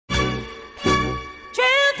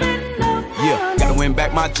win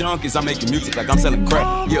back my junkies. I'm making music like I'm selling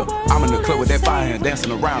crack. Yeah, I'm in the club with that fire hand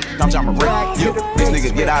dancing around. I'm trying to rap. Yeah, this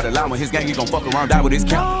nigga get out of line with his gang. He gon' fuck around, die with his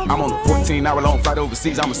count. I'm on a 14-hour long flight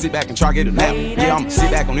overseas. I'ma sit back and try to get a nap. Yeah, I'ma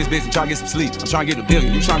sit back on this bitch and try to get some sleep. I'm trying to get a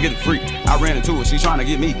billion, you trying to get a free. I ran into her, she trying to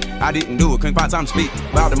get me. I didn't do it, couldn't find time to speak.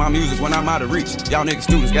 Loud to my music when I'm out of reach. Y'all niggas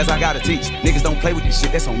students, guess I gotta teach. Niggas don't play with this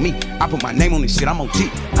shit, that's on me. I put my name on this shit, I'm on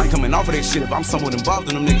cheap. I ain't coming off of that shit. If I'm somewhat involved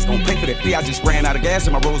in them niggas gon' pay for that fee. I just ran out of gas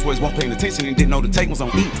and my Rolls Royce won't paying attention and didn't know the take was on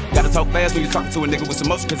E. Gotta talk fast when you're talking to a nigga with some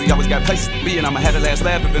motion, cause he always got places to be. And I'ma have the last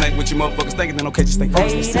laugh if it ain't what you motherfuckers thinking, then okay, just stay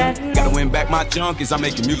focused. Gotta win back my junkies. I'm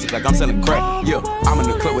making music like I'm selling crack. Yeah, I'm in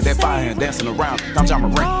the club with that fire hand dancing around. I'm trying to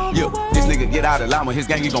rap. Yeah, this nigga get out of line with his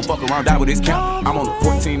gang. He gon' fuck around, die with his count. I'm on a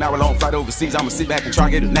 14-hour long flight overseas. I'ma sit back and try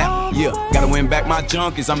to get a nap. Yeah, gotta win back my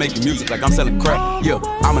junkies. I'm making music like I'm selling crack. Yeah,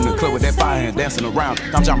 I'm in the club with that fire hand dancing around.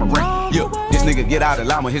 I'm trying to rap. Yeah, this nigga get out of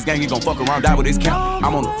line with his gang. He gon' fuck around, die with his count.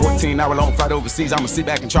 I'm on a 14-hour long flight overseas. I'ma sit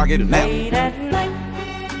back and try to get a nap.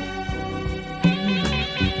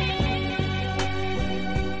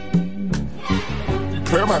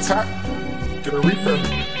 Clear my top, get a refill.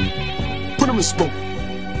 Put him in smoke,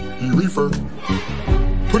 you reefer.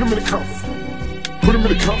 Put him in the cuff, put him in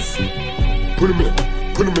the cuff. Put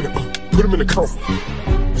him in the cuff.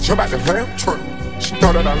 I jump out the lamp truck, she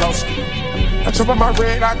thought that I lost it. I jump on my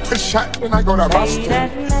red, I put a shot, then I go to Boston.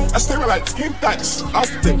 I stay with like 10 thoughts,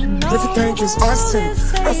 Austin. Everything is Austin,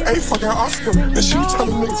 that's a fucking Austin. And she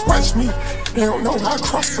telling niggas, watch me, they don't know how I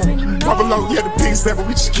cross them. Double O, yeah, the biggest level,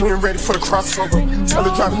 we just getting ready for the crossover. Tell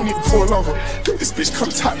the driver he need to pull over, then this bitch come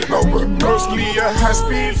topping over. Mostly high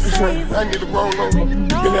speed, I need to roll over.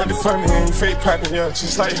 Been at the funny and fake popping, yeah,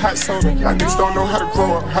 just like hot soda. Y'all niggas don't know how to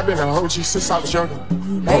grow up, I been an OG since I was younger.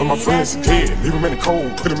 All of my friends are dead, leave them in the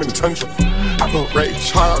cold, put them in the tundra. I go Ray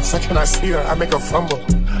Charles, I cannot see her, I make her fumble.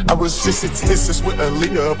 I was just a test with a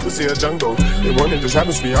leader, pussy a jungle. They wanted this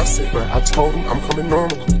happens to be upset, but I told them I'm coming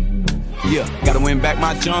normal. Yeah, gotta win back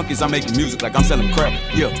my junkies. I'm making music like I'm selling crap.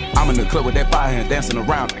 Yeah, I'm in the club with that fire hand dancing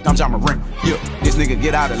around like I'm trying to rap. Yeah, this nigga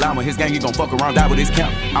get out of line with his gang. He gon' fuck around, die with his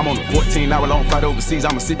count. I'm on a 14-hour long flight overseas.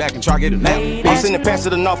 I'ma sit back and try to get a nap. I'm sending pants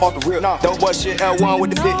to the north off the real. Dope boy shit, L1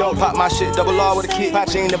 with the fit. Don't pop my shit, double R with a kid.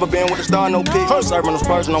 Patch ain't never been with a star, no pick. I'm serving them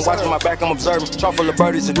spurs and I'm watching my back, I'm observing. Truck full of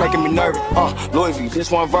birdies is making me nervous. Louis V,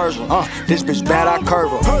 this one version. This bitch bad, I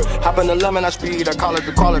curve her. Hop in the lemon, I speed. I call it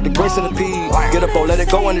the quality, the grace of the pea. Get up, oh, let it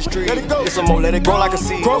go in the street. Get some more, let it grow like a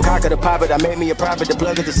seed. Cock of the pop it, I made me a profit. The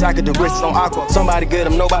plug of the socket, the wrists on aqua. Somebody get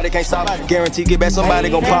him, nobody can't stop him. Guarantee get back, somebody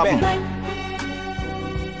gon' pop him.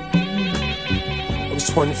 I was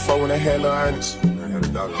 24 when I had Lil Ernest. I had a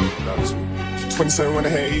daughter, 27 when I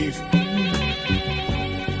had Eve.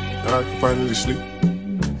 Now I can finally sleep.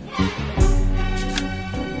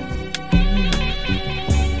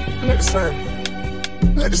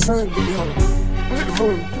 Let the sun get me home. Let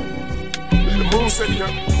the moon set me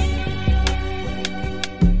up.